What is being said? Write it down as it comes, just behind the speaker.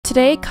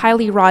Today,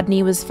 Kiely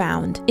Rodni was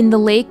found in the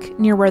lake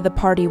near where the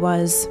party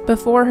was.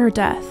 Before her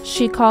death,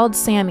 she called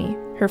Sami,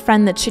 her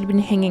friend that she'd been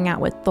hanging out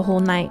with the whole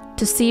night,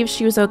 to see if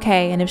she was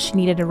okay and if she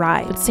needed a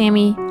ride. But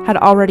Sami had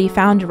already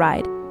found a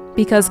ride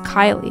because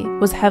Kiely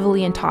was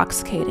heavily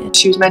intoxicated.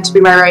 She was meant to be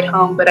my ride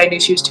home, but I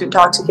knew she was too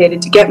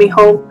intoxicated to get me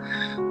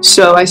home.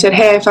 So I said,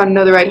 hey, I found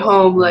another ride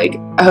home. Like,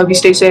 I hope you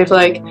stay safe.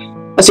 Like,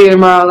 I'll see you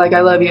tomorrow. Like, I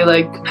love you.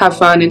 Like, have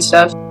fun and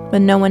stuff. But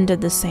no one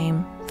did the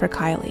same for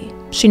Kiely.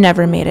 She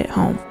never made it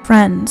home.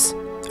 Friends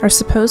are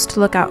supposed to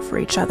look out for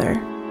each other.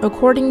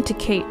 According to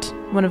Kate,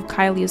 one of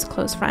Kiely's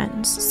close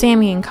friends,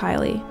 Sami and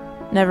Kiely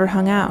never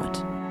hung out.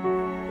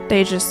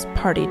 They just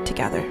partied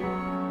together.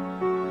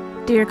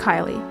 Dear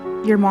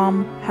Kiely, your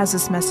mom has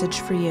this message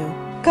for you.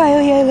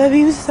 Kiely, I love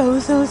you so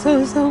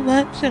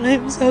much, and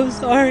I'm so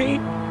sorry.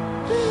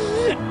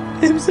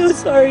 I'm so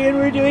sorry, and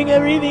we're doing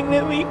everything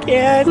that we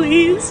can.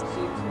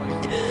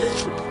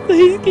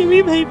 Please give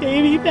me my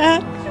baby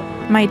back.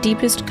 My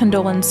deepest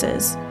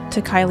condolences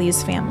to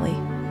Kiely's family.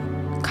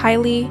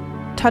 Kiely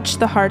touched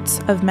the hearts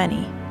of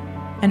many,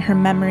 and her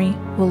memory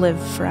will live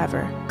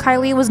forever.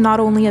 Kiely was not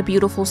only a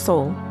beautiful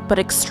soul, but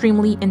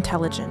extremely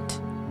intelligent.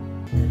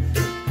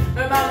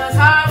 About the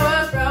time